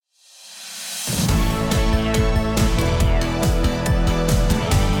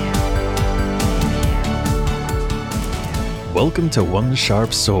Welcome to One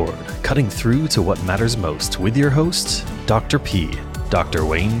Sharp Sword, cutting through to what matters most with your host, Dr. P, Dr.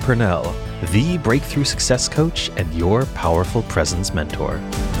 Wayne Purnell, the breakthrough success coach and your powerful presence mentor.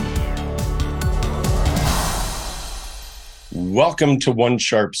 Welcome to One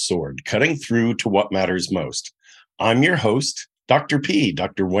Sharp Sword, cutting through to what matters most. I'm your host, Dr. P,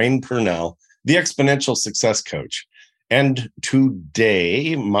 Dr. Wayne Purnell, the exponential success coach. And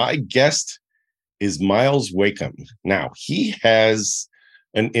today, my guest is Myles Wakeham. Now, he has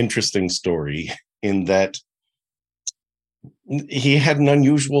an interesting story in that he had an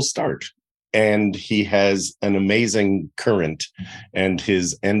unusual start and he has an amazing current, and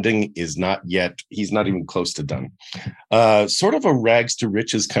his ending is not yet, he's not even close to done. Sort of a rags to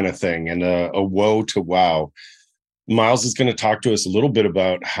riches kind of thing and a woe to wow. Myles is going to talk to us a little bit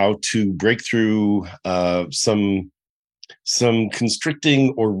about how to break through some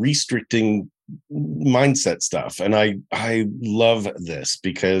constricting or restricting mindset stuff. And I love this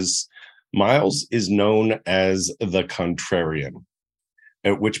because Myles is known as the contrarian,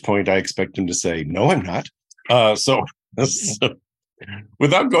 at which point I expect him to say, no, I'm not. So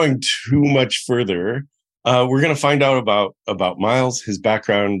without going too much further, we're going to find out about Myles, his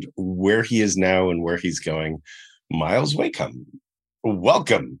background, where he is now and where he's going. Myles Wakeham,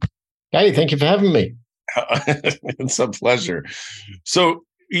 welcome. Hey, thank you for having me. It's a pleasure. So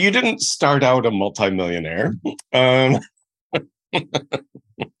you didn't start out a multimillionaire. In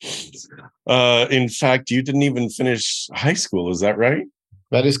fact, you didn't even finish high school. Is that right?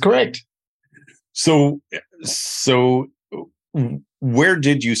 That is correct. So where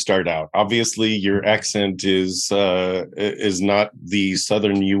did you start out? Obviously, your accent is not the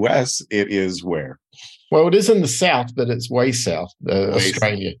southern U.S. It is where? Well, it is in the south, but it's way south,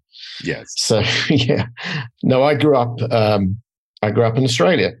 Australia. Yes. So yeah, no, I grew up in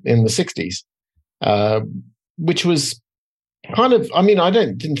Australia in the 60s, which was kind of, I mean, I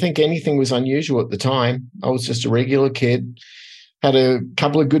didn't think anything was unusual at the time. I was just a regular kid, had a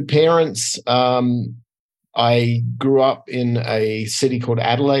couple of good parents. I grew up in a city called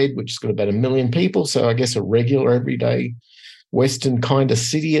Adelaide, which has got about 1 million people. So I guess a regular, everyday Western kind of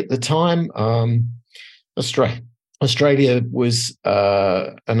city at the time. Australia was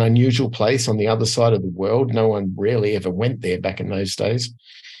an unusual place on the other side of the world. No one really ever went there back in those days.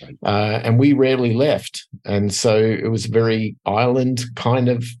 And we rarely left. And so it was a very island kind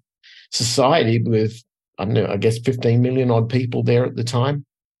of society with, I don't know, I guess 15 million odd people there at the time,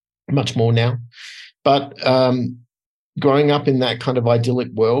 much more now. But growing up in that kind of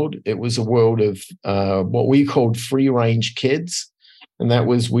idyllic world, it was a world of what we called free-range kids. And that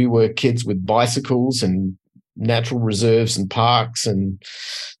was, we were kids with bicycles and natural reserves and parks and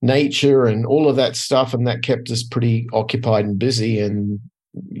nature and all of that stuff. And that kept us pretty occupied and busy. And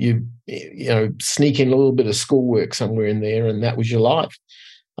you sneak in a little bit of schoolwork somewhere in there, and that was your life.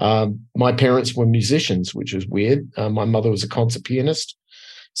 My parents were musicians, which was weird. My mother was a concert pianist.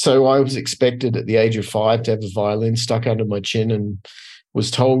 So I was expected at the age of 5 to have a violin stuck under my chin and was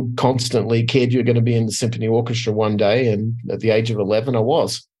told constantly, kid, you're going to be in the symphony orchestra one day. And at the age of 11, I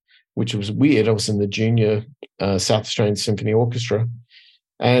was, which was weird. I was in the junior South Australian Symphony Orchestra.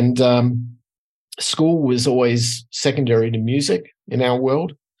 And school was always secondary to music in our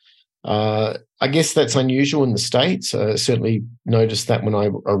world. I guess that's unusual in the States. I certainly noticed that when I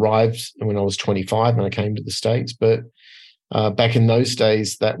arrived, when I was 25 and I came to the States. But back in those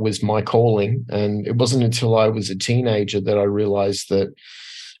days, that was my calling. And it wasn't until I was a teenager that I realized that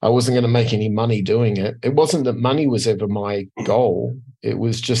I wasn't going to make any money doing it. It wasn't that money was ever my goal. It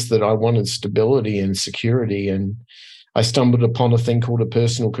was just that I wanted stability and security. And I stumbled upon a thing called a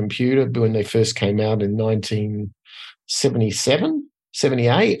personal computer when they first came out in 1977,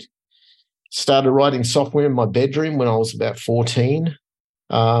 78. Started writing software in my bedroom when I was about 14.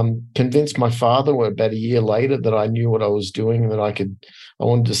 Convinced my father about a year later that I knew what I was doing and that I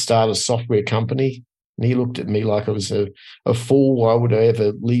wanted to start a software company. And he looked at me like I was a fool. Why would I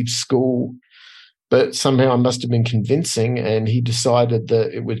ever leave school? But somehow I must have been convincing, and he decided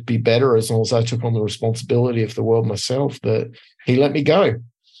that it would be better as long as I took on the responsibility of the world myself, that he let me go.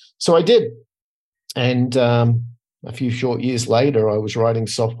 So I did. And a few short years later, I was writing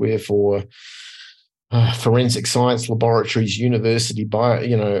software for forensic science laboratories, university,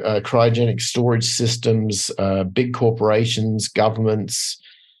 cryogenic storage systems, big corporations, governments,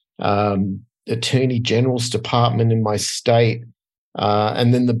 Attorney General's department in my state.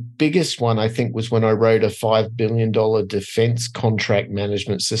 And then the biggest one, I think, was when I wrote a $5 billion defense contract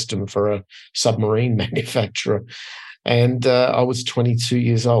management system for a submarine manufacturer. And I was 22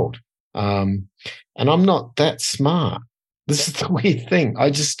 years old. And I'm not that smart. This is the weird thing.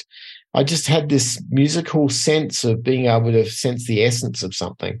 I just had this musical sense of being able to sense the essence of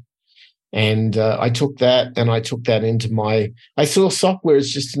something. And I took that into I saw software as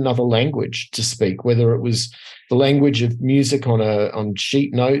just another language to speak, whether it was the language of music on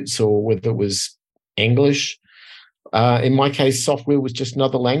sheet notes or whether it was English. In my case, software was just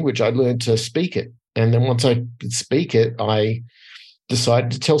another language. I learned to speak it. And then once I could speak it, I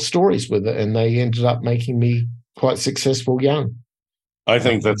decided to tell stories with it. And they ended up making me quite successful young. I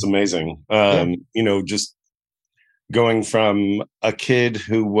think that's amazing. Just going from a kid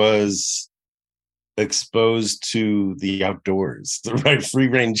who was exposed to the outdoors, the right free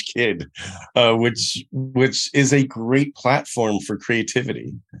range kid, which is a great platform for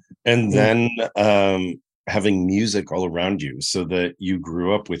creativity, and then having music all around you, so that you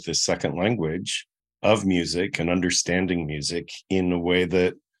grew up with this second language of music and understanding music in a way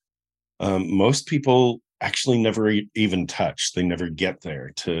that most people actually never even touch. They never get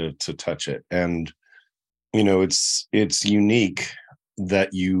there to touch it. And it's unique that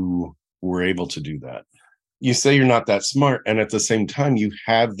you were able to do that. You say you're not that smart, and at the same time you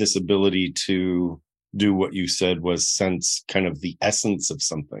have this ability to do what you said was sense kind of the essence of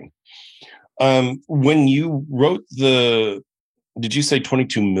something. When you wrote did you say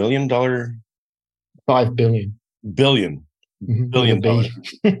 $22 million? $5 billion. Billion. Mm-hmm. Billion dollars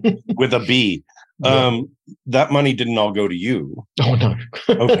with a B. Yeah. That money didn't all go to you. Oh no.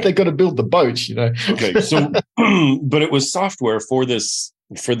 Okay. They got to build the boats, Okay. So but it was software for this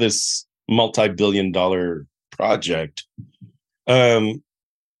multi-billion-dollar project. You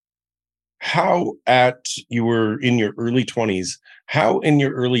were in your early 20s. How in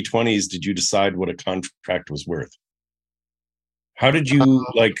your early 20s did you decide what a contract was worth? How did you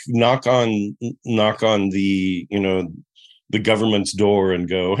knock on the the government's door and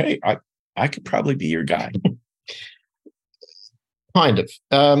go, hey, I could probably be your guy? Kind of.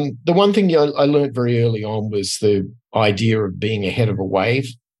 The one thing I learned very early on was the idea of being ahead of a wave.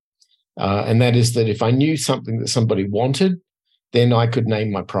 And that is that if I knew something that somebody wanted, then I could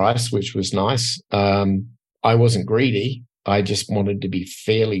name my price, which was nice. I wasn't greedy. I just wanted to be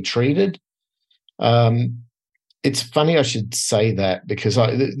fairly treated. It's funny I should say that, because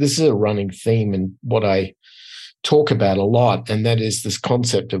this is a running theme in what I talk about a lot, and that is this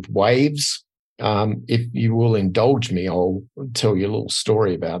concept of waves. If you will indulge me, I'll tell you a little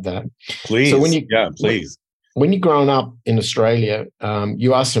story about that. Please. So please. When you're growing up in Australia,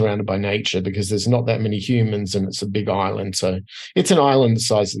 you are surrounded by nature because there's not that many humans and it's a big island. So it's an island the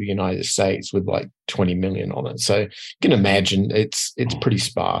size of the United States with like 20 million on it. So you can imagine it's pretty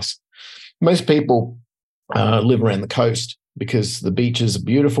sparse. Most people live around the coast because the beaches are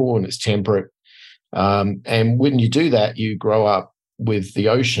beautiful and it's temperate. And when you do that, you grow up with the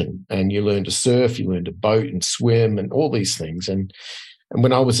ocean and you learn to surf, you learn to boat and swim and all these things. And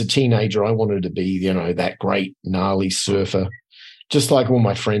when I was a teenager, I wanted to be, that great gnarly surfer, just like all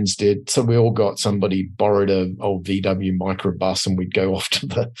my friends did. So we all got somebody borrowed an old VW microbus and we'd go off to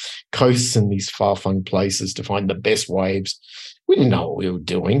the coasts and these far-flung places to find the best waves. We didn't know what we were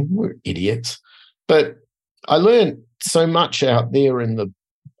doing. We were idiots. But I learned so much out there in the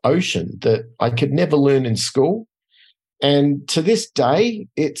ocean that I could never learn in school. And to this day,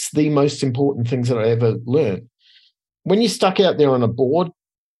 it's the most important things that I ever learned. When you're stuck out there on a board,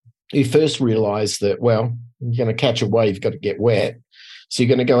 you first realize that, well, you're going to catch a wave, you've got to get wet. So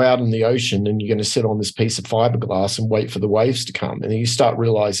you're going to go out in the ocean and you're going to sit on this piece of fiberglass and wait for the waves to come. And then you start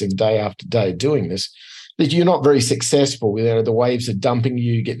realizing day after day doing this, that you're not very successful. The waves are dumping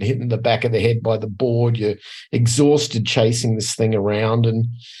you, getting hit in the back of the head by the board. You're exhausted chasing this thing around and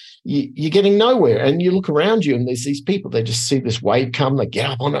you're getting nowhere. And you look around you and there's these people, they just see this wave come, they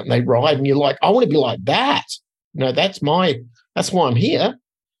get up on it and they ride. And you're like, I want to be like that. That's why I'm here.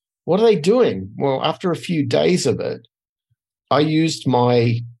 What are they doing? Well, after a few days of it, I used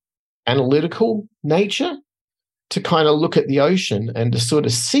my analytical nature to kind of look at the ocean and to sort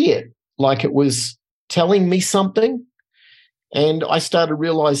of see it like it was telling me something. And I started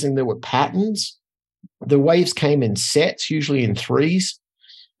realizing there were patterns. The waves came in sets, usually in threes.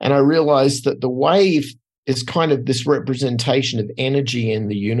 And I realized that the wave is kind of this representation of energy in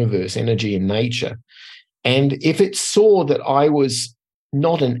the universe, energy in nature. And if it saw that I was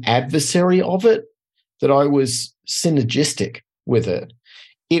not an adversary of it, that I was synergistic with it,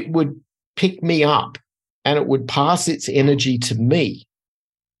 it would pick me up and it would pass its energy to me.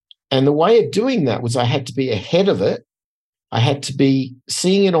 And the way of doing that was I had to be ahead of it. I had to be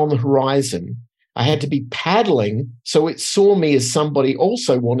seeing it on the horizon. I had to be paddling so it saw me as somebody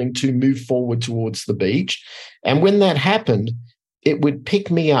also wanting to move forward towards the beach. And when that happened, it would pick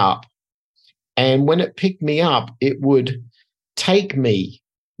me up. And when it picked me up, it would take me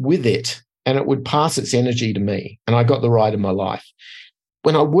with it, and it would pass its energy to me, and I got the ride of my life.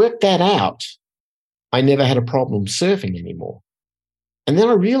 When I worked that out, I never had a problem surfing anymore. And then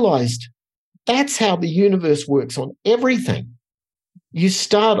I realized that's how the universe works on everything. You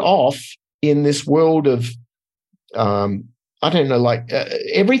start off in this world of,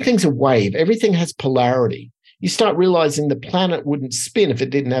 everything's a wave. Everything has polarity. You start realizing the planet wouldn't spin if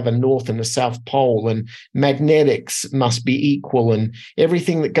it didn't have a north and a south pole, and magnetics must be equal, and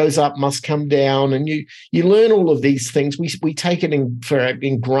everything that goes up must come down. And you learn all of these things. We take it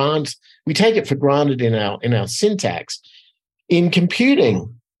we take it for granted in our syntax. In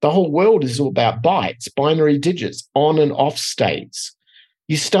computing, the whole world is all about bytes, binary digits, on and off states.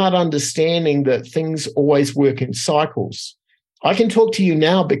 You start understanding that things always work in cycles. I can talk to you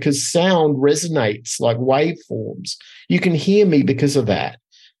now because sound resonates like waveforms. You can hear me because of that.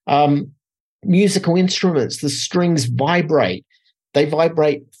 Musical instruments, the strings vibrate. They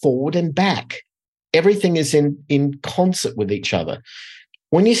vibrate forward and back. Everything is in concert with each other.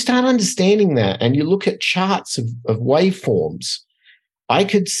 When you start understanding that and you look at charts of waveforms, I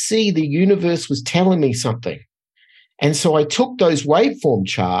could see the universe was telling me something. And so I took those waveform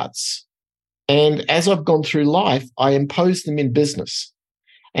charts, and as I've gone through life, I imposed them in business.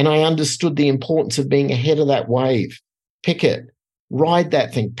 And I understood the importance of being ahead of that wave. Pick it, ride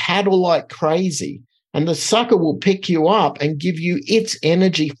that thing, paddle like crazy, and the sucker will pick you up and give you its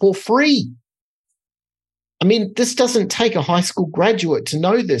energy for free. I mean, this doesn't take a high school graduate to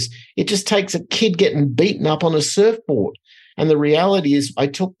know this. It just takes a kid getting beaten up on a surfboard. And the reality is I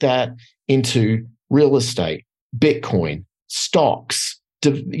took that into real estate, Bitcoin, stocks,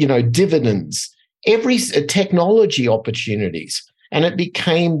 dividends, every technology opportunities. And it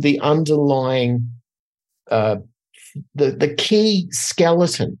became the underlying, the key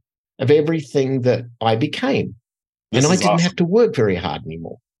skeleton of everything that I became. And I didn't have to work very hard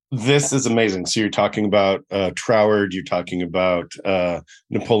anymore. This is amazing. So you're talking about Troward, you're talking about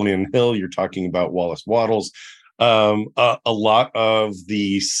Napoleon Hill, you're talking about Wallace Wattles, a lot of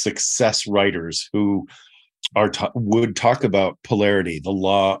the success writers who would talk about polarity, the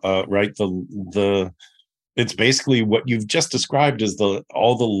law, right? It's basically what you've just described as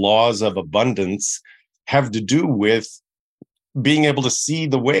all the laws of abundance have to do with being able to see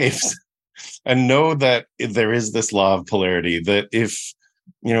the waves and know that there is this law of polarity, that if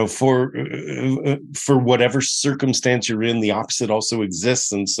for whatever circumstance you're in, the opposite also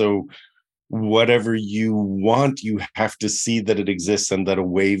exists. And so whatever you want, you have to see that it exists and that a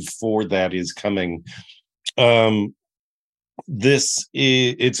wave for that is coming. It's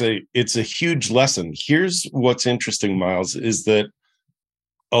a huge lesson. Here's what's interesting, Myles, is that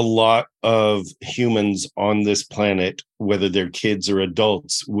a lot of humans on this planet, whether they're kids or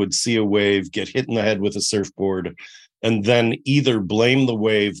adults, would see a wave, get hit in the head with a surfboard, and then either blame the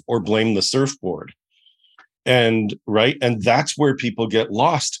wave or blame the surfboard. And that's where people get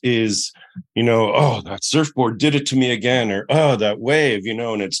lost is, oh, that surfboard did it to me again, or oh, that wave,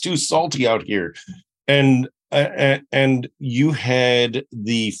 and it's too salty out here. And you had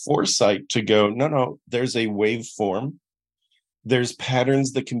the foresight to go, no, there's a waveform. There's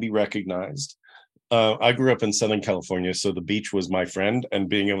patterns that can be recognized. I grew up in Southern California, so the beach was my friend, and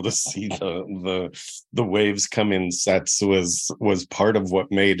being able to see the waves come in sets was part of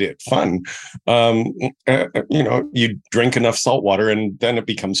what made it fun. You drink enough salt water, and then it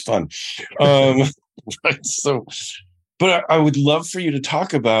becomes fun. Right. So, but I would love for you to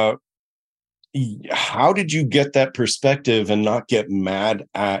talk about how did you get that perspective and not get mad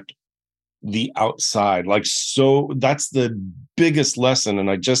at the outside? So that's the biggest lesson. And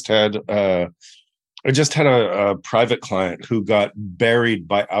I just had a private client who got buried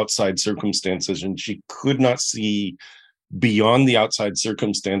by outside circumstances, and she could not see beyond the outside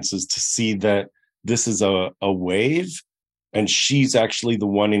circumstances to see that this is a wave, and she's actually the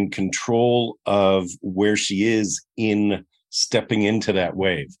one in control of where she is in stepping into that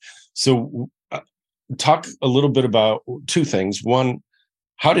wave. So talk a little bit about two things. One,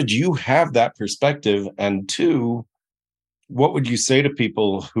 how did you have that perspective? And two, what would you say to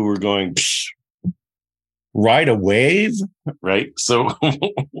people who are going, ride a wave, right? So talk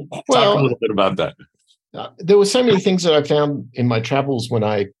a little bit about that. There were so many things that I found in my travels when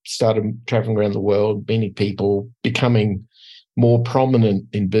I started traveling around the world, meeting people, becoming more prominent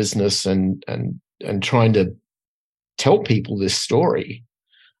in business and trying to tell people this story.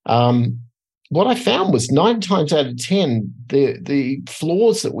 What I found was 9 times out of 10, the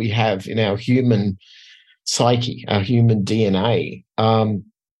flaws that we have in our human psyche, our human DNA,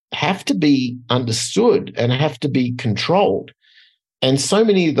 have to be understood and have to be controlled. And so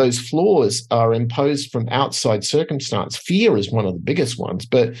many of those flaws are imposed from outside circumstance. Fear is one of the biggest ones,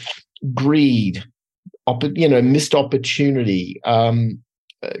 but greed, missed opportunity,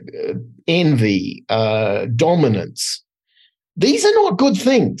 envy, dominance. These are not good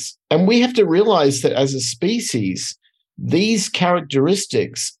things. And we have to realize that as a species, these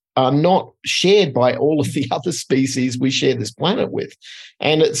characteristics are not shared by all of the other species we share this planet with.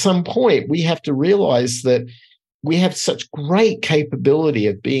 And at some point, we have to realize that we have such great capability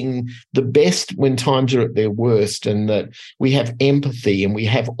of being the best when times are at their worst, and that we have empathy and we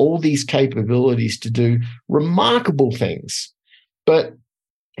have all these capabilities to do remarkable things. But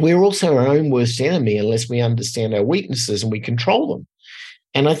we're also our own worst enemy unless we understand our weaknesses and we control them.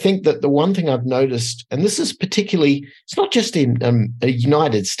 And I think that the one thing I've noticed, and this is particularly, it's not just in a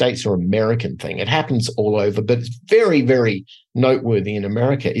United States or American thing, it happens all over, but it's very, very noteworthy in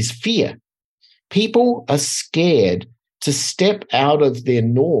America, is fear. People are scared to step out of their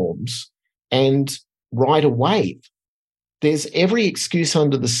norms and ride a wave. There's every excuse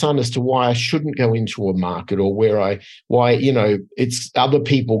under the sun as to why I shouldn't go into a market, or why it's other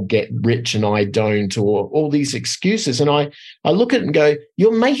people get rich and I don't, or all these excuses. And I look at it and go,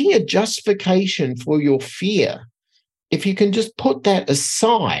 you're making a justification for your fear. If you can just put that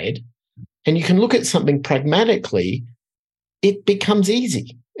aside and you can look at something pragmatically, it becomes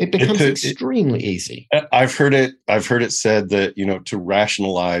easy. It becomes extremely easy. I've heard it said that, to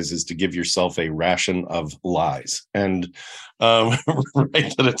rationalize is to give yourself a ration of lies. And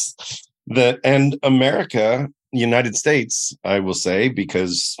right, and America, United States, I will say,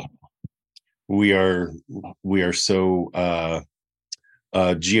 because we are so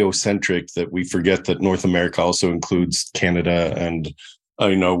geocentric that we forget that North America also includes Canada. And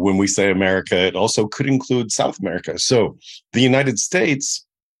when we say America, it also could include South America. So the United States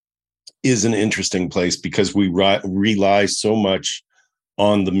is an interesting place because we rely so much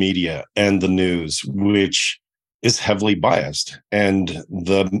on the media and the news, which is heavily biased. And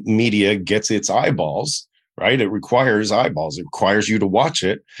the media gets its eyeballs, right? It requires eyeballs. It requires you to watch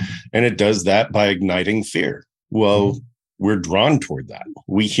it. And it does that by igniting fear. Well, we're drawn toward that.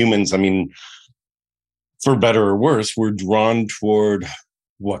 We humans, for better or worse, we're drawn toward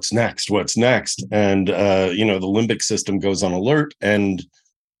what's next. And, the limbic system goes on alert, and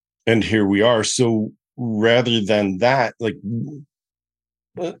here we are. So rather than that, like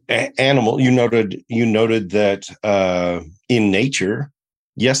animal, you noted that in nature,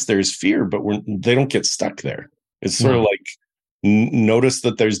 yes, there's fear, but they don't get stuck there. It's sort of like, notice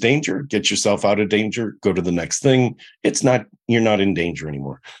that there's danger, get yourself out of danger, go to the next thing. You're not in danger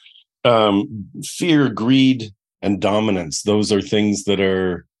anymore. Fear, greed, and dominance, those are things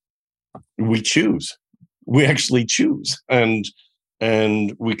that we choose. We actually choose. And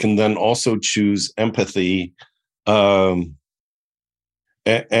we can then also choose empathy. And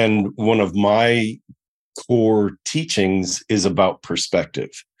one of my core teachings is about perspective.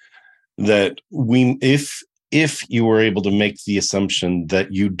 That if you were able to make the assumption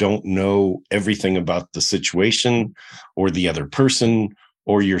that you don't know everything about the situation or the other person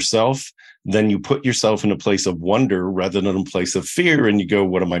or yourself, then you put yourself in a place of wonder rather than a place of fear, and you go,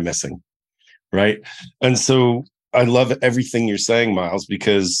 what am I missing? Right? And so I love everything you're saying, Myles,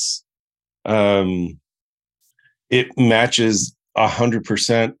 because it matches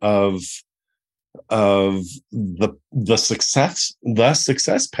 100% of the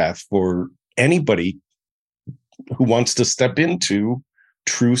success path for anybody who wants to step into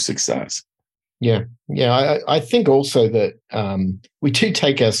true success. Yeah. I think also that we do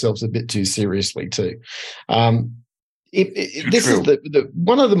take ourselves a bit too seriously too. This is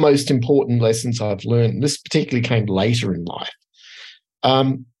one of the most important lessons I've learned, and this particularly came later in life.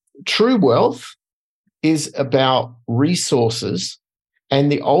 True wealth is about resources,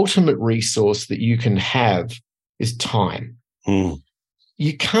 and the ultimate resource that you can have is time.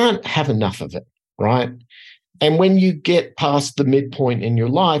 You can't have enough of it, right? And when you get past the midpoint in your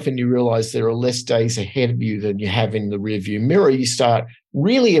life and you realize there are less days ahead of you than you have in the rearview mirror, you start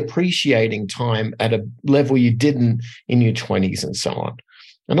really appreciating time at a level you didn't in your 20s and so on.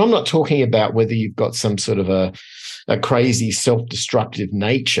 And I'm not talking about whether you've got some sort of a crazy self-destructive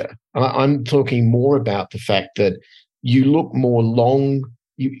nature. I'm talking more about the fact that you look more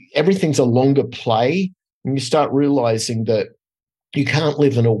everything's a longer play, and you start realizing that you can't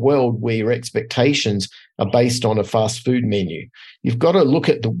live in a world where your expectations are based on a fast food menu. You've got to look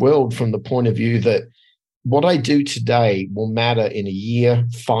at the world from the point of view that what I do today will matter in a year,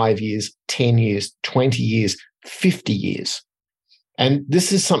 5 years, 10 years, 20 years, 50 years. And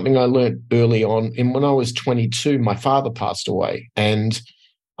this is something I learned early on. And when I was 22, my father passed away, and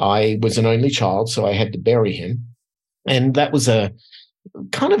I was an only child, so I had to bury him. And that was a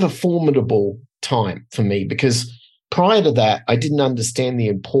kind of a formidable time for me, because prior to that, I didn't understand the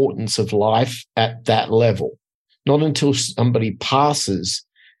importance of life at that level. Not until somebody passes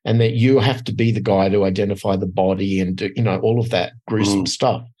and that you have to be the guy to identify the body and do, all of that gruesome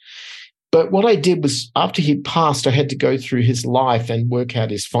stuff. But what I did was, after he'd passed, I had to go through his life and work out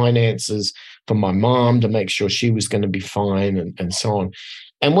his finances for my mom to make sure she was going to be fine, and so on.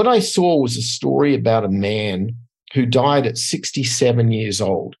 And what I saw was a story about a man who died at 67 years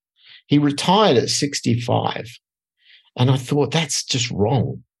old. He retired at 65. And I thought, that's just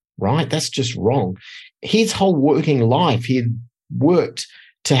wrong, right? That's just wrong. His whole working life, he had worked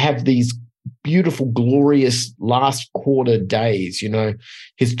to have these beautiful, glorious last quarter days,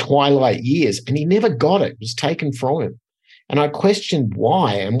 his twilight years, and he never got it. It was taken from him. And I questioned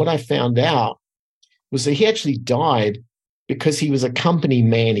why. And what I found out was that he actually died because he was a company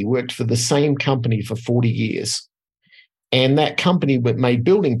man. He worked for the same company for 40 years. And that company made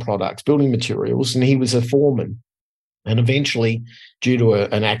building products, building materials, and he was a foreman. And eventually, due to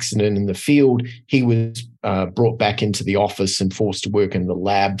an accident in the field, he was brought back into the office and forced to work in the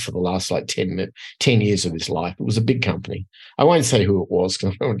lab for the last 10 years of his life. It was a big company. I won't say who it was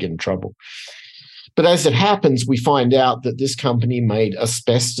because I don't want to get in trouble. But as it happens, we find out that this company made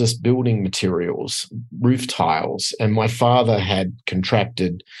asbestos building materials, roof tiles, and my father had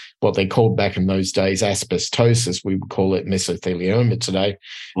contracted what they called back in those days asbestosis. We would call it mesothelioma today,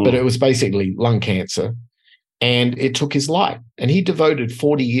 but it was basically lung cancer. And it took his life. And he devoted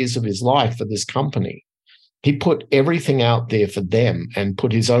 40 years of his life for this company. He put everything out there for them and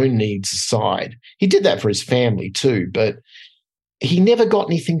put his own needs aside. He did that for his family too, but he never got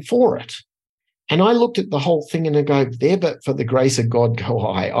anything for it. And I looked at the whole thing and I go, there, but for the grace of God go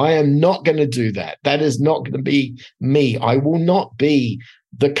I. I am not going to do that. That is not going to be me. I will not be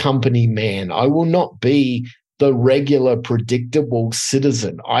the company man. I will not be the regular, predictable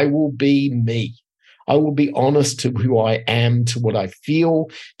citizen. I will be me. I will be honest to who I am, to what I feel,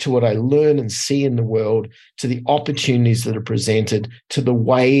 to what I learn and see in the world, to the opportunities that are presented, to the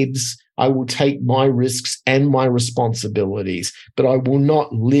waves. I will take my risks and my responsibilities, but I will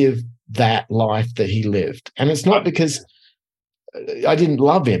not live that life that he lived. And it's not because I didn't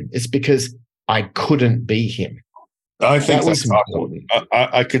love him. It's because I couldn't be him. I think that's awesome.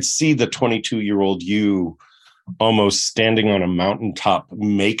 I could see the 22-year-old you almost standing on a mountaintop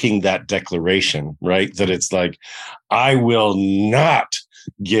making that declaration, right? That it's like, I will not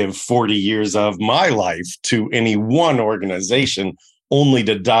give 40 years of my life to any one organization only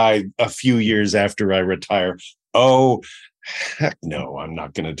to die a few years after I retire. Oh, heck no, I'm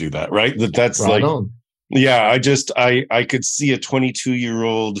not going to do that, right? That's right, like, on. Yeah, I could see a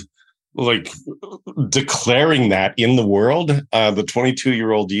 22-year-old like declaring that in the world, the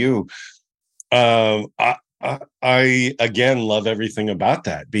 22-year-old you. I again love everything about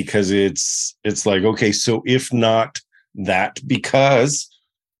that, because it's like, okay, so if not that, because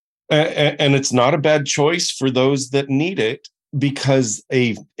and it's not a bad choice for those that need it, because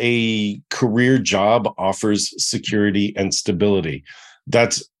a career job offers security and stability.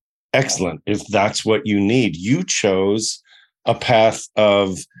 That's excellent. If that's what you need, you chose a path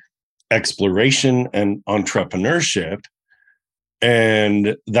of exploration and entrepreneurship,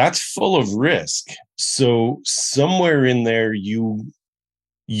 and that's full of risk. So somewhere in there, you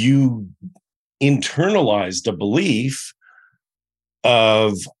internalized a belief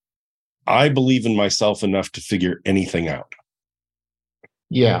of, I believe in myself enough to figure anything out.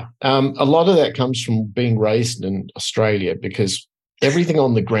 Yeah. A lot of that comes from being raised in Australia, because everything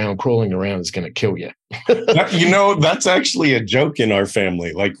on the ground crawling around is going to kill you. That's actually a joke in our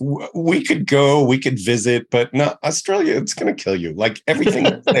family. Like, we could go, we could visit, but no, Australia, it's going to kill you. Like,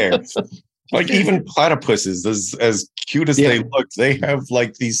 everything's there. Like, even platypuses, as cute as they look, they have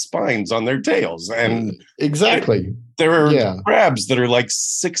like these spines on their tails. And exactly. There are crabs that are like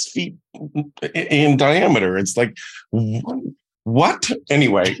 6 feet in diameter. It's like, what?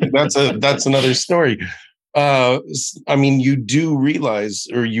 Anyway, that's another story. I mean, you do realize,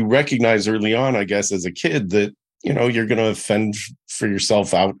 or you recognize early on, I guess, as a kid, that, you're going to fend for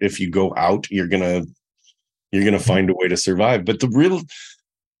yourself out. If you go out, you're going to find a way to survive. But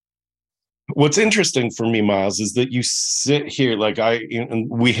what's interesting for me, Myles, is that you sit here, like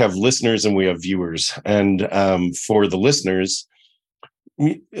we have listeners and we have viewers. And for the listeners,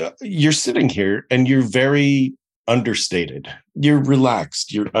 you're sitting here and you're very understated. You're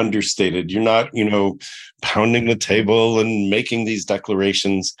relaxed. You're understated. You're not, pounding the table and making these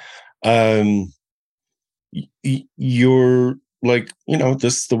declarations. You're like,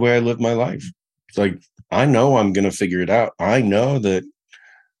 this is the way I live my life. It's like, I know I'm going to figure it out. I know that,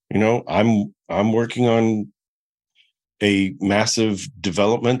 I'm working on a massive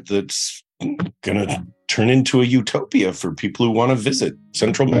development that's going to turn into a utopia for people who want to visit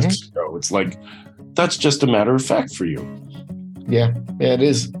Central Mexico. It's like, that's just a matter of fact for you. Yeah, it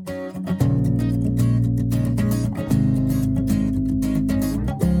is.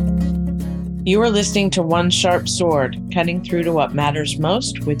 You are listening to One Sharp Sword, cutting through to what matters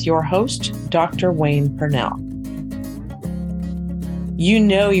most with your host, Dr. Wayne Purnell. You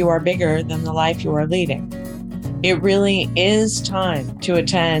know you are bigger than the life you are leading. It really is time to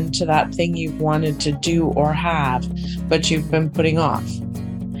attend to that thing you've wanted to do or have, but you've been putting off.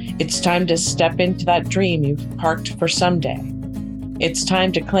 It's time to step into that dream you've parked for someday. It's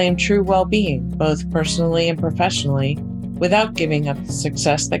time to claim true well-being, both personally and professionally, without giving up the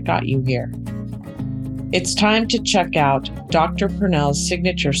success that got you here. It's time to check out Dr. Purnell's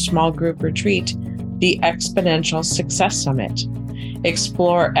signature small group retreat, the Exponential Success Summit.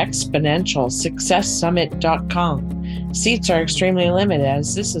 Explore exponentialsuccesssummit.com. Seats are extremely limited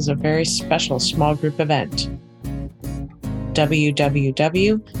as this is a very special small group event.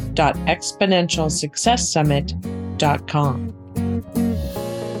 www.exponentialsuccesssummit.com.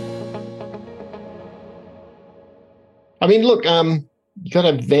 I mean, look, you got to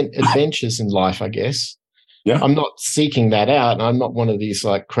have adventures in life, I guess. Yeah. I'm not seeking that out. And I'm not one of these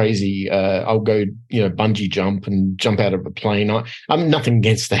like crazy, I'll go, bungee jump and jump out of a plane. I'm nothing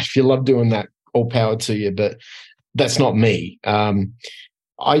against that. If you love doing that, all power to you, but that's not me.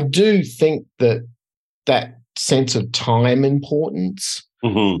 I do think that sense of time importance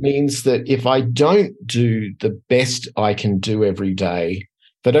means that if I don't do the best I can do every day,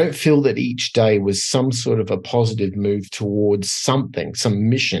 if I don't feel that each day was some sort of a positive move towards something, some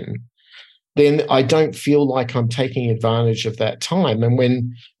mission, then I don't feel like I'm taking advantage of that time. And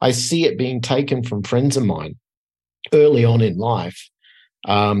when I see it being taken from friends of mine early on in life,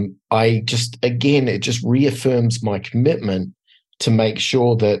 it just reaffirms my commitment to make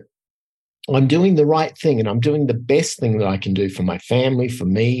sure that I'm doing the right thing and I'm doing the best thing that I can do for my family, for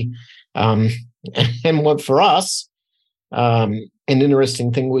me, and what for us. An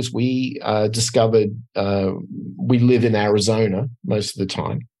interesting thing was we discovered we live in Arizona most of the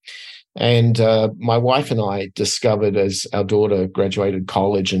time. And my wife and I discovered as our daughter graduated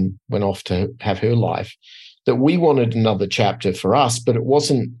college and went off to have her life that we wanted another chapter for us, but it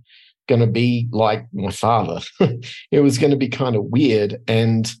wasn't going to be like my father. It was going to be kind of weird.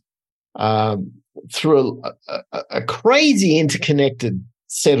 And through a crazy interconnected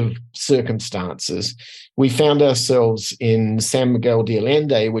set of circumstances, we found ourselves in San Miguel de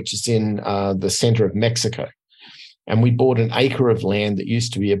Allende, which is in the center of Mexico. And we bought an acre of land that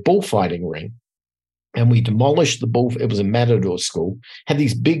used to be a bullfighting ring. And we demolished the bull. It was a matador school, had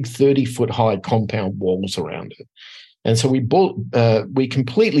these big 30-foot high compound walls around it. And so we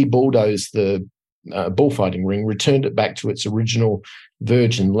completely bulldozed the bullfighting ring, returned it back to its original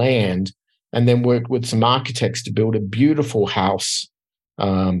virgin land, and then worked with some architects to build a beautiful house,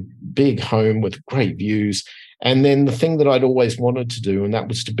 big home with great views. And then the thing that I'd always wanted to do, and that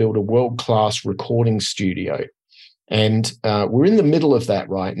was to build a world-class recording studio. And we're in the middle of that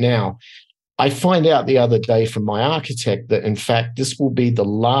right now. I find out the other day from my architect that, in fact, this will be the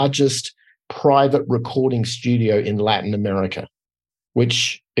largest private recording studio in Latin America,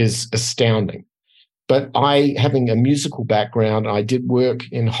 which is astounding. But having a musical background, I did work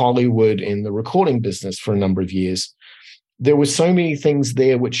in Hollywood in the recording business for a number of years. There were so many things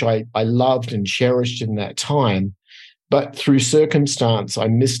there which I loved and cherished in that time. But through circumstance, I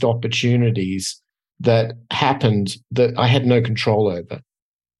missed opportunities that happened that I had no control over.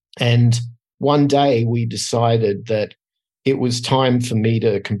 And one day we decided that it was time for me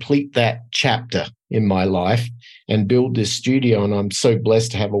to complete that chapter in my life and build this studio. And I'm so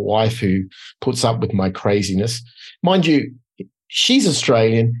blessed to have a wife who puts up with my craziness. Mind you, she's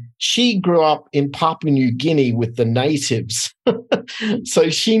Australian. She grew up in Papua New Guinea with the natives.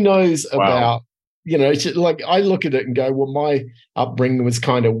 So she knows about, I look at it and go, well, my upbringing was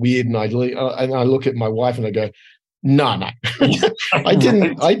kind of weird. And I look at my wife and I go, no. I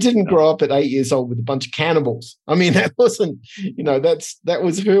didn't grow up at 8 years old with a bunch of cannibals. I mean, that wasn't, that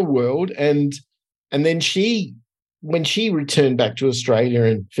was her world. And then when she returned back to Australia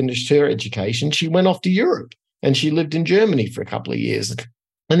and finished her education, she went off to Europe and she lived in Germany for a couple of years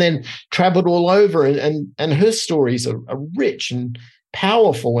and then traveled all over. And her stories are rich and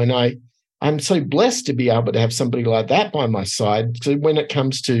powerful. And I'm so blessed to be able to have somebody like that by my side. So when it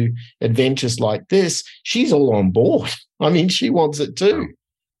comes to adventures like this, she's all on board. I mean, she wants it too.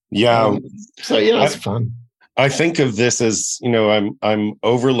 Yeah. It's fun. I think of this as, I'm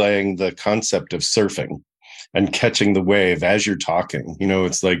overlaying the concept of surfing. and catching the wave as you're talking.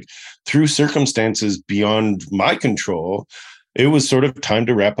 It's like through circumstances beyond my control, it was sort of time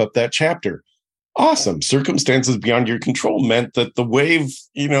to wrap up that chapter. Awesome. Circumstances beyond your control meant that the wave,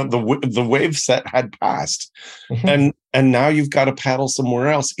 the wave set had passed. And now you've got to paddle somewhere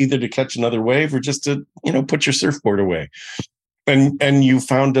else, either to catch another wave or just to, put your surfboard away. And you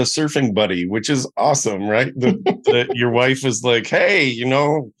found a surfing buddy, which is awesome, right? Your wife is like, hey,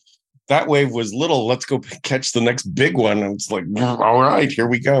 that wave was little. Let's go catch the next big one. And it's like, all right, here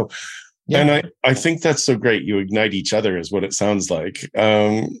we go. Yeah. And I think that's so great. You ignite each other is what it sounds like.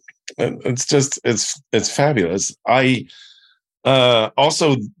 It's just, it's fabulous. I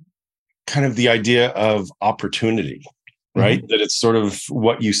also kind of the idea of opportunity, right? That it's sort of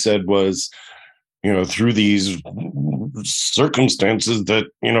what you said was, through these circumstances that,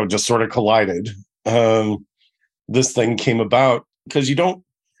 just sort of collided, this thing came about, because you don't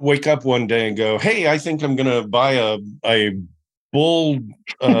wake up one day and go, hey, I think I'm going to buy a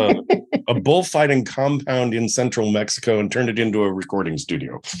bullfighting compound in central Mexico and turn it into a recording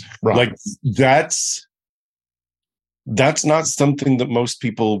studio. Right. Like that's not something that most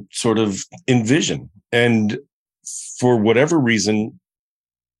people sort of envision. And for whatever reason,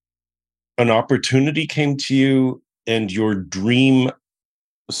 an opportunity came to you and your dream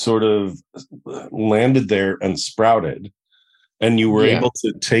sort of landed there and sprouted, and you were able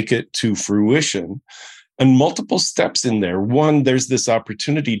to take it to fruition. And multiple steps in there. 1, there's this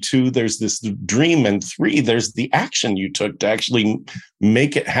opportunity. 2, there's this dream. And 3, there's the action you took to actually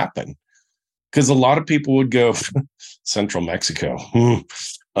make it happen. Because a lot of people would go, Central Mexico.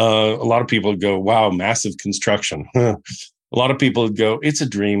 A lot of people would go, wow, massive construction. A lot of people would go, it's a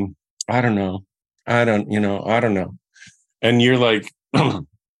dream. I don't know. I don't know. And you're like, it's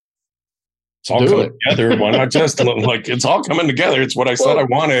all coming together. Why not just like, it's all coming together. It's what I said I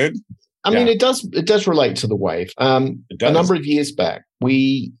wanted. I mean, it does relate to the wave. A number of years back,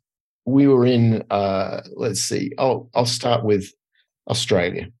 we were in, let's see, I'll start with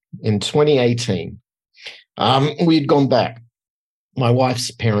Australia. In 2018, we had gone back. My wife's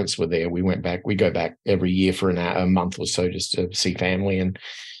parents were there. We went back. We go back every year for a month or so just to see family. And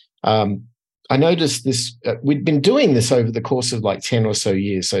I noticed this, we'd been doing this over the course of like 10 or so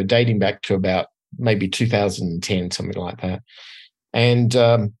years, so dating back to about maybe 2010, something like that.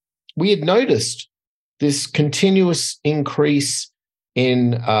 And we had noticed this continuous increase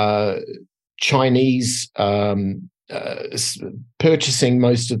in Chinese purchasing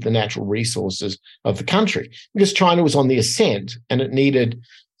most of the natural resources of the country, because China was on the ascent and it needed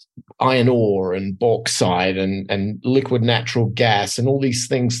iron ore and bauxite and liquid natural gas and all these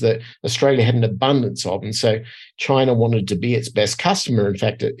things that Australia had an abundance of. And so China wanted to be its best customer. In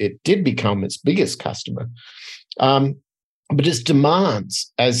fact, it did become its biggest customer. But its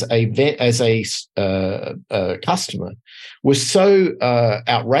demands as a customer were so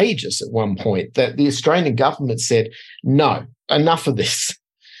outrageous at one point that the Australian government said, no, enough of this.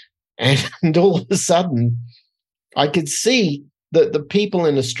 And all of a sudden, I could see that the people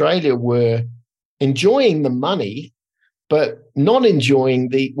in Australia were enjoying the money, but not enjoying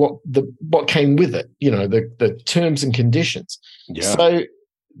what came with it, the terms and conditions. Yeah. So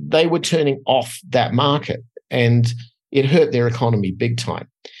they were turning off that market, and it hurt their economy big time.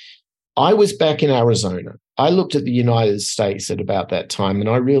 I was back in Arizona. I looked at the United States at about that time, and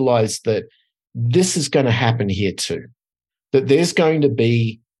I realized that this is going to happen here too, that there's going to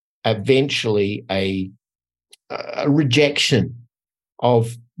be eventually a rejection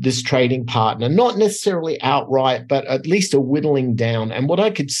of this trading partner, not necessarily outright, but at least a whittling down. And what I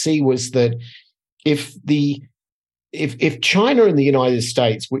could see was that if China and the United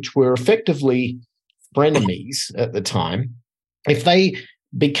States, which were effectively frenemies at the time, if they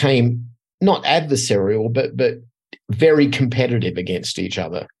became not adversarial, but very competitive against each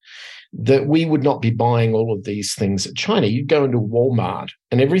other, that we would not be buying all of these things at China. You'd go into Walmart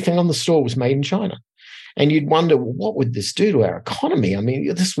and everything on the store was made in China. And you'd wonder, well, what would this do to our economy? I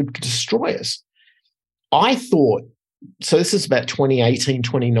mean, this would destroy us. I thought, so this is about 2018,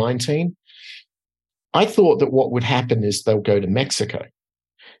 2019. I thought that what would happen is they'll go to Mexico.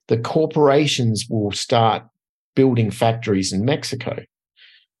 The corporations will start building factories in Mexico.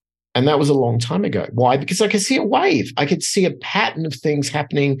 And that was a long time ago. Why? Because I could see a wave. I could see a pattern of things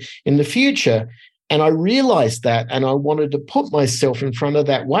happening in the future. And I realized that, and I wanted to put myself in front of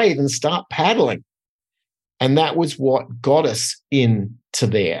that wave and start paddling. And that was what got us into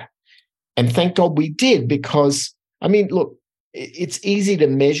there. And thank God we did, because, I mean, look, it's easy to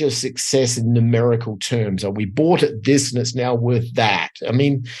measure success in numerical terms. Oh, we bought at this and it's now worth that. I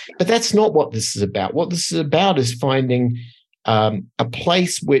mean, but that's not what this is about. What this is about is finding a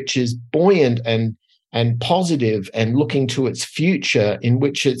place which is buoyant and and positive and looking to its future, in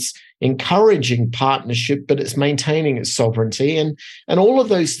which it's encouraging partnership, but it's maintaining its sovereignty. And all of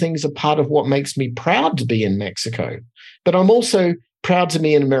those things are part of what makes me proud to be in Mexico. But I'm also proud to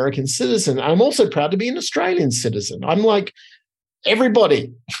be an American citizen. I'm also proud to be an Australian citizen. I'm like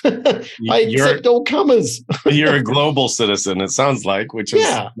everybody. I accept all comers. You're a global citizen, it sounds like, which is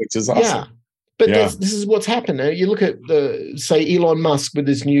awesome. Yeah. But this is what's happened. Now, you look at, say, Elon Musk with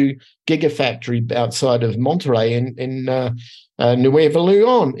his new gigafactory outside of Monterrey in Nuevo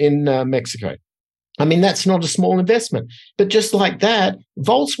León in Mexico. I mean, that's not a small investment. But just like that,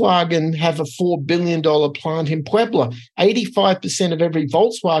 Volkswagen have a $4 billion plant in Puebla. 85% of every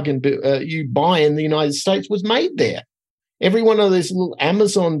Volkswagen you buy in the United States was made there. Every one of those little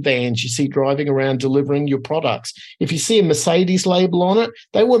Amazon vans you see driving around delivering your products, if you see a Mercedes label on it,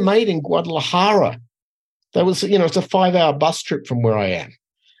 they were made in Guadalajara. That was, it's a 5-hour bus trip from where I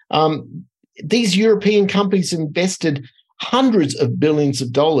am. These European companies invested hundreds of billions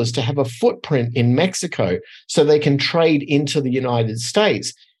of dollars to have a footprint in Mexico so they can trade into the United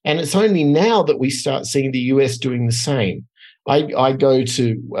States. And it's only now that we start seeing the US doing the same. I go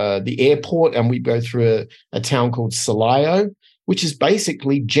to the airport and we go through a town called Celaya, which is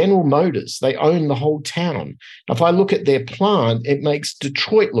basically General Motors. They own the whole town. If I look at their plant, it makes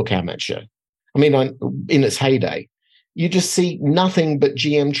Detroit look amateur. I mean, in its heyday. You just see nothing but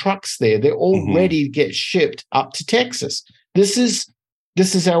GM trucks there. They're all ready to get shipped up to Texas. This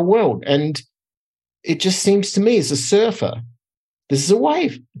is our world. And it just seems to me, as a surfer, this is a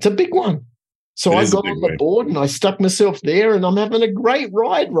wave. It's a big one. So I got on the board and I stuck myself there, and I'm having a great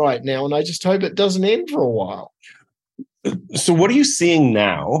ride right now. And I just hope it doesn't end for a while. So what are you seeing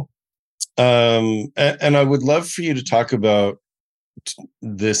now? And I would love for you to talk about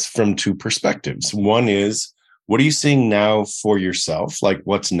this from two perspectives. One is, what are you seeing now for yourself? Like,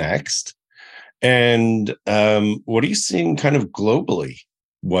 what's next? And what are you seeing kind of globally?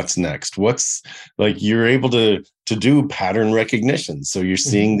 What's next? What's, like, you're able to do pattern recognition. So you're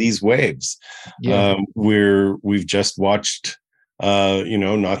seeing these waves. We've just watched,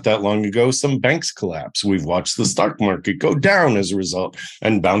 not that long ago, some banks collapse. We've watched the stock market go down as a result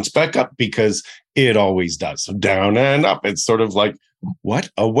and bounce back up, because it always does. So down and up. It's sort of like, what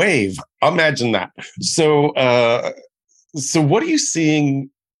a wave. Imagine that. So what are you seeing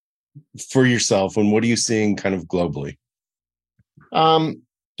for yourself, and what are you seeing kind of globally?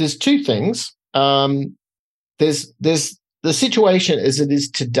 There's two things. There's the situation as it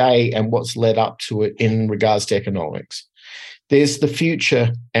is today and what's led up to it in regards to economics. There's the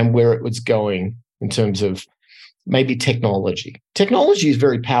future and where it was going in terms of maybe technology. Technology is a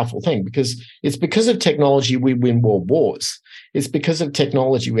very powerful thing, because it's because of technology we win world wars. It's because of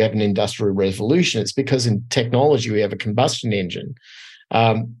technology we have an industrial revolution. It's because in technology we have a combustion engine.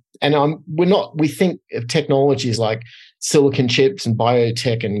 We think of technology as like silicon chips and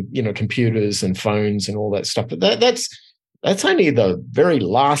biotech and, computers and phones and all that stuff. But that's only the very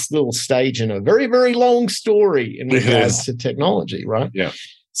last little stage in a very, very long story in regards to technology, right? Yeah.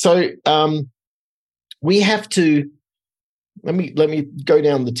 So we have to, let me go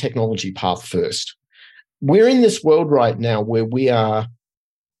down the technology path first. We're in this world right now where we are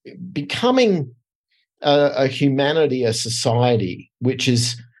becoming a humanity, a society, which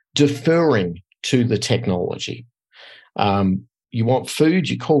is deferring to the technology. You want food,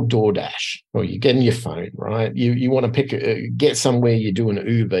 you call DoorDash, or you get in your phone, right? You want to get somewhere, you do an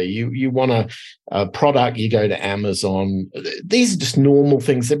Uber. You want a product, you go to Amazon. These are just normal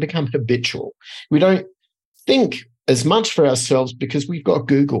things that become habitual. We don't think as much for ourselves because we've got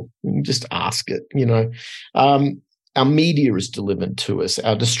Google. We can just ask it, Our media is delivered to us.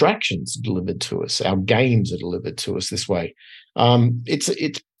 Our distractions are delivered to us. Our games are delivered to us this way.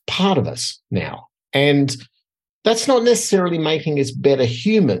 It's part of us now. And that's not necessarily making us better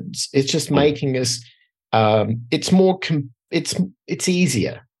humans. It's just making us, it's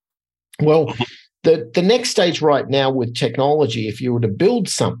easier. Well, the next stage right now with technology, if you were to build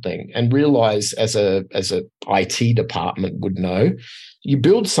something and realize as a IT department would know, you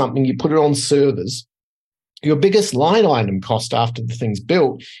build something, you put it on servers, your biggest line item cost after the thing's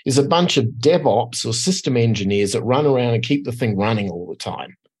built is a bunch of DevOps or system engineers that run around and keep the thing running all the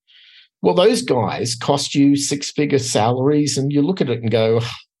time. Well, those guys cost you 6-figure salaries, and you look at it and go,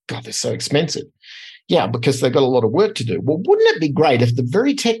 oh, God, they're so expensive. Yeah, because they've got a lot of work to do. Well, wouldn't it be great if the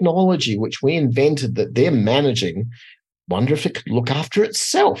very technology which we invented that they're managing, wonder if it could look after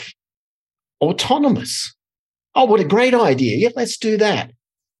itself? Autonomous. Oh, what a great idea. Yeah, let's do that.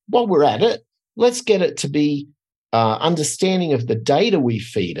 While we're at it, let's get it to be understanding of the data we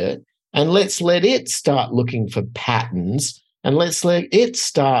feed it, and let's let it start looking for patterns, and let's let it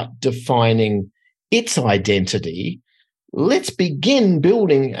start defining its identity, let's begin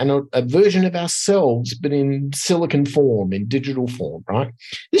building a version of ourselves, but in silicon form, in digital form, right?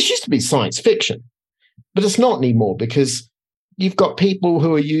 This used to be science fiction, but it's not anymore, because you've got people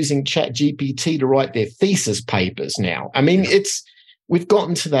who are using ChatGPT to write their thesis papers now. I mean, we've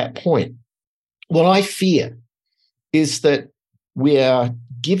gotten to that point. What I fear is that we are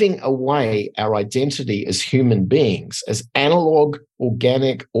giving away our identity as human beings, as analog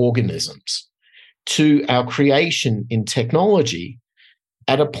organic organisms, to our creation in technology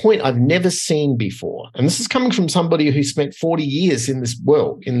at a point I've never seen before. And this is coming from somebody who spent 40 years in this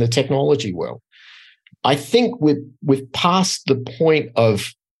world, in the technology world. I think we've passed the point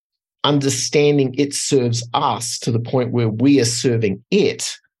of understanding it serves us to the point where we are serving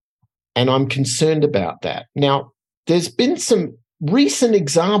it. And I'm concerned about that. Now, there's been some recent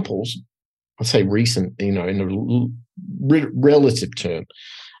examples, I say recent, in a relative term,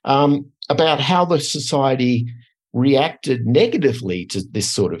 about how the society reacted negatively to this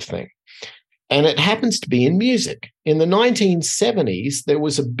sort of thing. And it happens to be in music. In the 1970s, there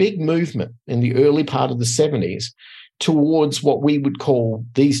was a big movement in the early part of the 70s towards what we would call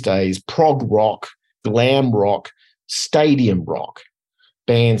these days prog rock, glam rock, stadium rock.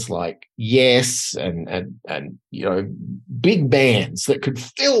 Bands like Yes and big bands that could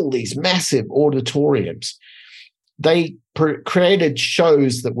fill these massive auditoriums. They created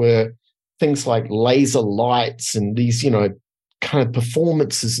shows that were things like laser lights and these, kind of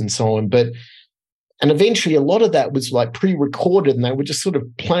performances and so on. And eventually a lot of that was like pre-recorded, and they were just sort of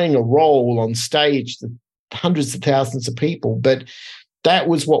playing a role on stage to hundreds of thousands of people. But that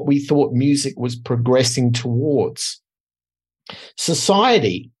was what we thought music was progressing towards.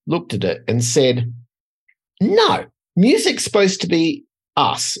 Society looked at it and said, no, music's supposed to be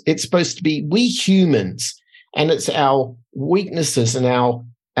us. It's supposed to be we humans, and it's our weaknesses and our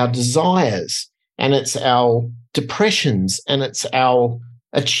desires, and it's our depressions, and it's our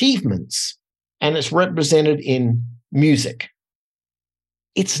achievements, and it's represented in music.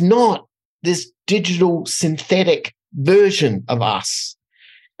 It's not this digital synthetic version of us.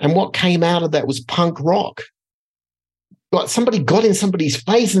 And what came out of that was punk rock. But somebody got in somebody's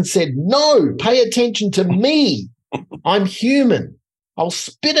face and said, no, pay attention to me. I'm human. I'll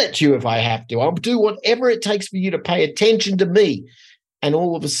spit at you if I have to. I'll do whatever it takes for you to pay attention to me. And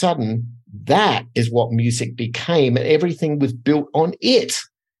all of a sudden, that is what music became, and everything was built on it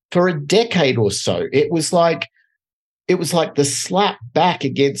for a decade or so. It was like the slap back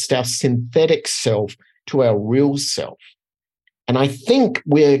against our synthetic self to our real self. And I think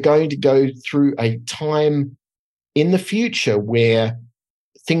we're going to go through a time in the future where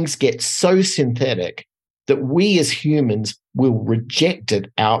things get so synthetic that we as humans will reject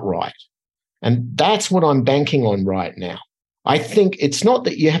it outright. And that's what I'm banking on right now. I think it's not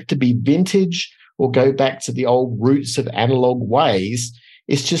that you have to be vintage or go back to the old roots of analog ways.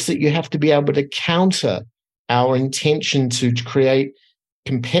 It's just that you have to be able to counter our intention to create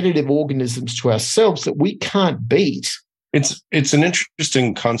competitive organisms to ourselves that we can't beat. It's an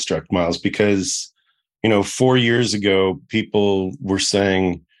interesting construct, Myles, because 4 years ago, people were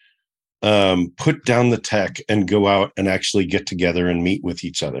saying, put down the tech and go out and actually get together and meet with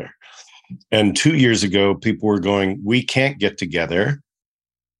each other. And 2 years ago, people were going, we can't get together.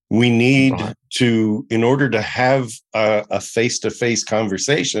 We need to, in order to have a face-to-face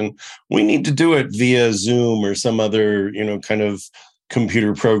conversation, we need to do it via Zoom or some other, kind of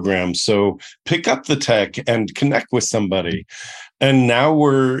computer program. So pick up the tech and connect with somebody. And now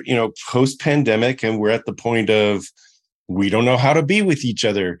we're, post-pandemic, and we're at the point of we don't know how to be with each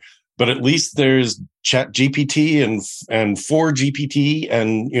other. But at least there's ChatGPT and 4GPT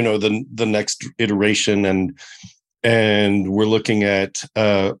and the next iteration, and we're looking at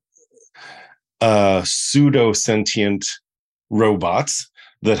pseudo-sentient robots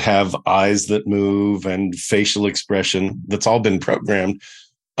that have eyes that move and facial expression that's all been programmed.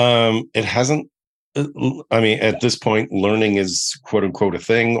 It hasn't. At this point, learning is quote unquote a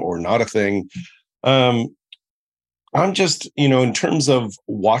thing or not a thing. I'm just, in terms of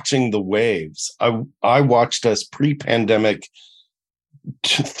watching the waves, I watched us pre-pandemic,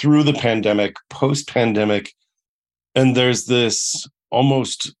 through the pandemic, post-pandemic, and there's this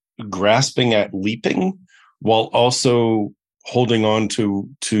almost grasping at leaping while also holding on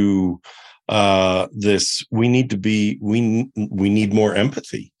to this. We need more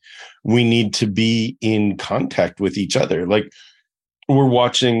empathy. We need to be in contact with each other. Like, we're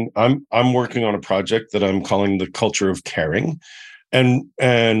watching, I'm working on a project that I'm calling the culture of caring,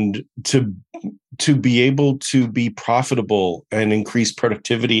 and to be able to be profitable and increase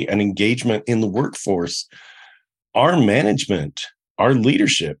productivity and engagement in the workforce, our management, our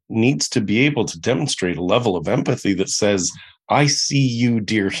leadership needs to be able to demonstrate a level of empathy that says, I see you,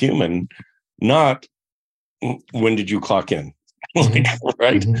 dear human, not when did you clock in? Like,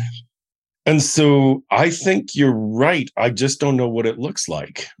 right? Mm-hmm. And so I think you're right. I just don't know what it looks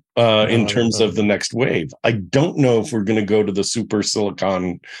like in terms of the next wave. I don't know if we're going to go to the super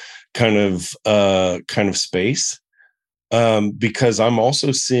silicon kind of space, because I'm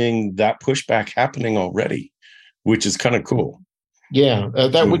also seeing that pushback happening already, which is kind of cool. Yeah,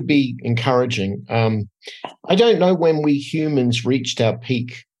 that would be encouraging. I don't know when we humans reached our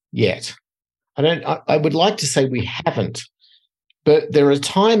peak yet. I would like to say we haven't, but there are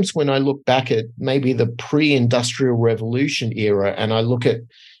times when I look back at maybe the pre-industrial revolution era, and I look at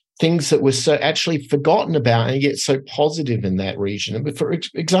things that were so actually forgotten about and yet so positive in that region. And for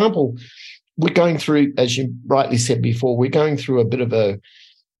example, we're going through, as you rightly said before, we're going through a bit of a,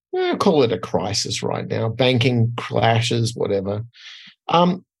 I'll call it a crisis right now, banking crashes, whatever.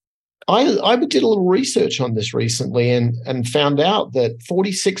 I did a little research on this recently and found out that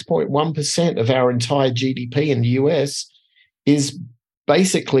 46.1% of our entire GDP in the US is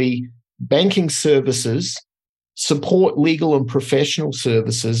basically banking services, support legal and professional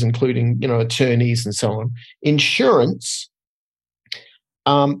services, including, attorneys and so on, insurance.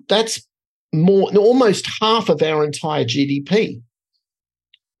 That's almost half of our entire GDP.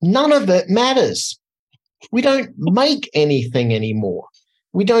 None of it matters. We don't make anything anymore.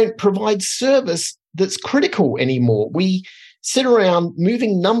 We don't provide service that's critical anymore. We sit around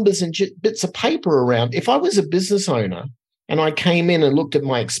moving numbers and bits of paper around. If I was a business owner and I came in and looked at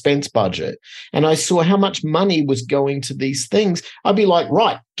my expense budget and I saw how much money was going to these things, I'd be like,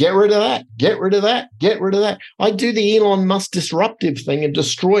 right, get rid of that, get rid of that, get rid of that. I'd do the Elon Musk disruptive thing and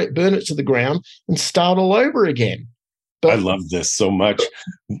destroy it, burn it to the ground, and start all over again. But I love this so much.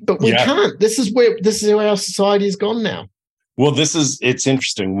 But we can't. This is how our society has gone now. Well, it's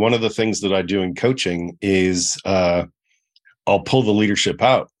interesting. One of the things that I do in coaching is I'll pull the leadership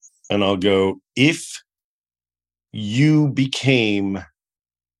out and I'll go, if you became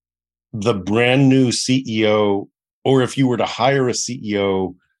the brand new CEO, or if you were to hire a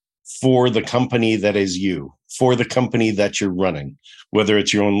CEO for the company that is you, for the company that you're running, whether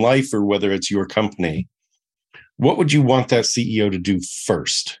it's your own life or whether it's your company, what would you want that CEO to do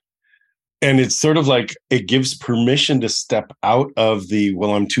first? And it's sort of like it gives permission to step out of the,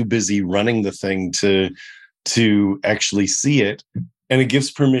 well, I'm too busy running the thing to actually see it. And it gives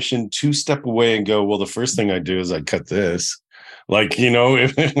permission to step away and go, well, the first thing I do is I cut this. Like,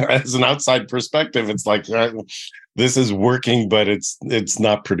 as an outside perspective, it's like, this is working, but it's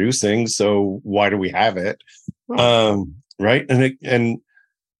not producing. So why do we have it? Right. And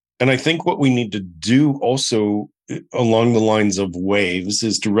I think what we need to do also along the lines of waves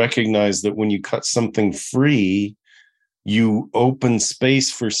is to recognize that when you cut something free, you open space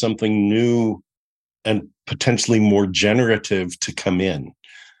for something new and potentially more generative to come in.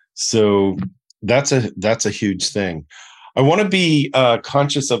 So that's a huge thing. I want to be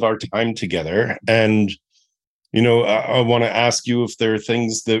conscious of our time together. And, I want to ask you if there are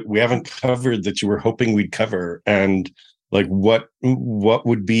things that we haven't covered that you were hoping we'd cover, and like what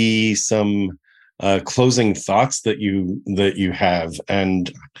would be some closing thoughts that you have,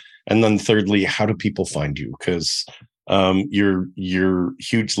 and then thirdly, how do people find you? Because you're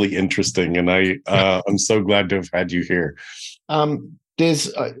hugely interesting, and I'm so glad to have had you here.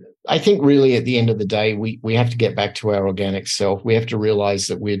 I think really at the end of the day, we have to get back to our organic self. We have to realize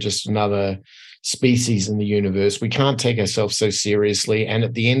that we're just another species in the universe. We can't take ourselves so seriously. And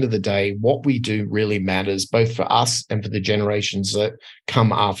at the end of the day, what we do really matters, both for us and for the generations that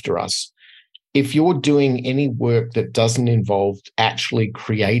come after us. If you're doing any work that doesn't involve actually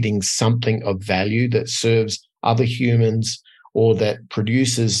creating something of value that serves other humans or that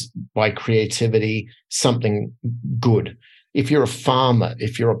produces by creativity something good, if you're a farmer,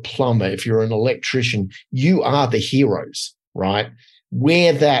 if you're a plumber, if you're an electrician, you are the heroes, right?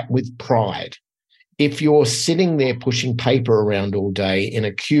 Wear that with pride. If you're sitting there pushing paper around all day in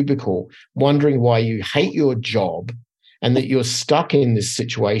a cubicle, wondering why you hate your job and that you're stuck in this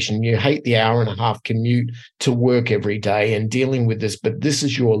situation, you hate the hour and a half commute to work every day and dealing with this, but this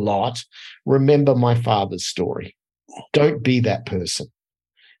is your lot, remember my father's story. Don't be that person.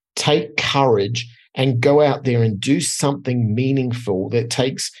 Take courage and go out there and do something meaningful that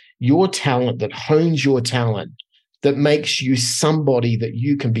takes your talent, that hones your talent, that makes you somebody that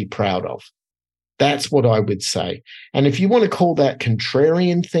you can be proud of. That's what I would say. And if you want to call that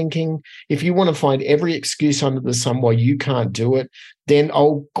contrarian thinking, if you want to find every excuse under the sun why you can't do it, then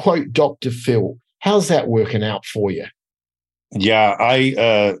I'll quote Dr. Phil. How's that working out for you? Yeah,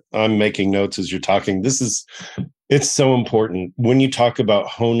 I'm making notes as you're talking. This is It's so important when you talk about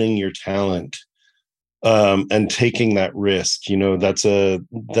honing your talent, and taking that risk.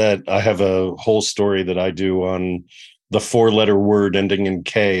 That I have a whole story that I do on the 4-letter word ending in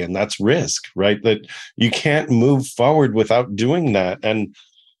K, and that's risk, right? That you can't move forward without doing that.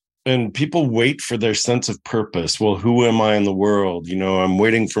 And people wait for their sense of purpose. Well, who am I in the world? I'm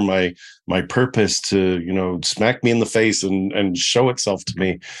waiting for my purpose to, smack me in the face and show itself to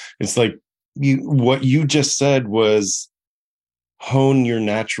me. It's like what you just said was hone your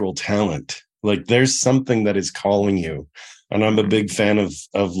natural talent. Like there's something that is calling you. And I'm a big fan of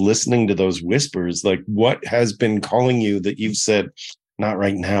listening to those whispers. Like what has been calling you that you've said, not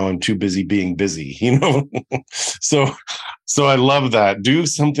right now, I'm too busy being busy, So I love that. Do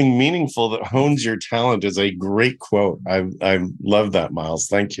something meaningful that hones your talent is a great quote. I love that, Myles.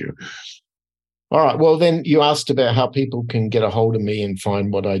 Thank you. All right. Well, then you asked about how people can get a hold of me and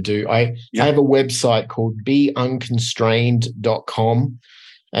find what I do. I have a website called beunconstrained.com.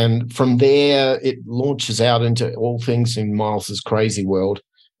 And from there, it launches out into all things in Myles's crazy world,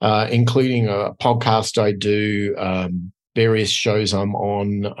 including a podcast I do, various shows I'm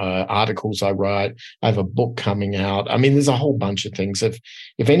on, articles I write. I have a book coming out. I mean, there's a whole bunch of things. If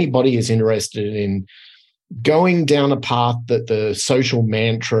anybody is interested in going down a path that the social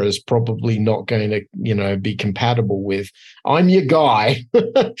mantra is probably not going to, be compatible with, I'm your guy.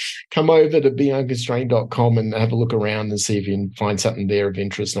 Come over to beunconstrained.com and have a look around and see if you can find something there of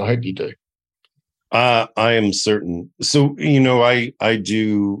interest. And I hope you do. I am certain. So, I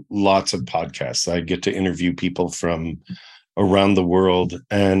do lots of podcasts. I get to interview people from around the world.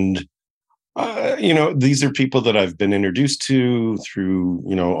 And these are people that I've been introduced to through,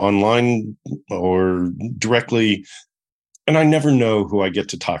 online or directly, and I never know who I get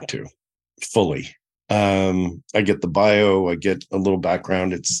to talk to fully. I get the bio, I get a little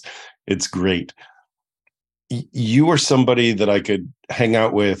background. It's great. You are somebody that I could hang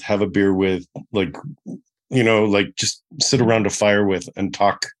out with, have a beer with, just sit around a fire with and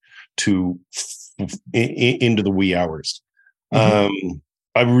talk to into the wee hours. Mm-hmm.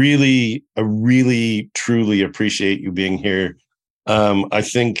 I really, truly appreciate you being here. I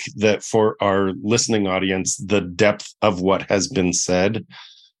think that for our listening audience, the depth of what has been said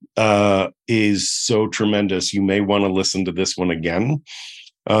is so tremendous. You may want to listen to this one again,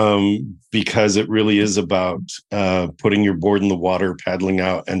 because it really is about putting your board in the water, paddling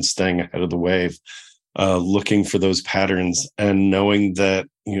out, and staying ahead of the wave, looking for those patterns, and knowing that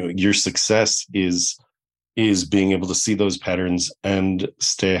your success is being able to see those patterns and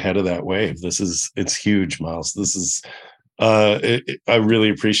stay ahead of that wave. It's huge, Myles. This is, I really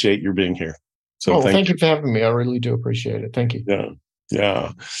appreciate your being here. So thank you for having me. I really do appreciate it. Thank you.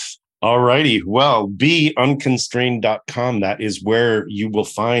 Yeah. All righty. Well, beunconstrained.com. That is where you will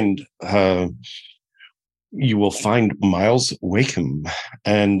find Myles Wakeham.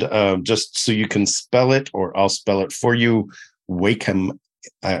 And just so you can spell it, or I'll spell it for you, Wakeham.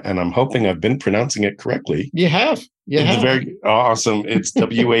 And I'm hoping I've been pronouncing it correctly. You have. Very awesome. It's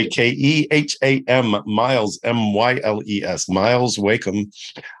Wakeham, Myles, Myles, Myles Wakeham,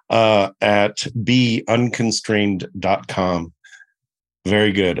 at beunconstrained.com.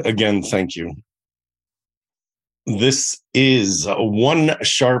 Very good. Again, thank you. This is One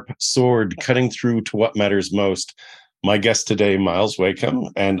Sharp Sword, cutting through to what matters most. My guest today, Myles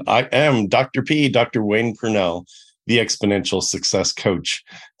Wakeham, and I am Dr. P, Dr. Wayne Purnell, the Exponential Success Coach.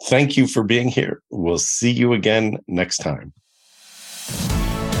 Thank you for being here. We'll see you again next time.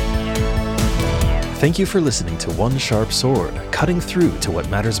 Thank you for listening to One Sharp Sword, cutting through to what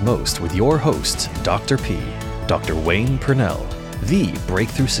matters most with your host, Dr. P, Dr. Wayne Purnell, the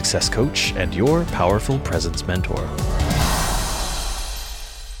Breakthrough Success Coach and your Powerful Presence Mentor.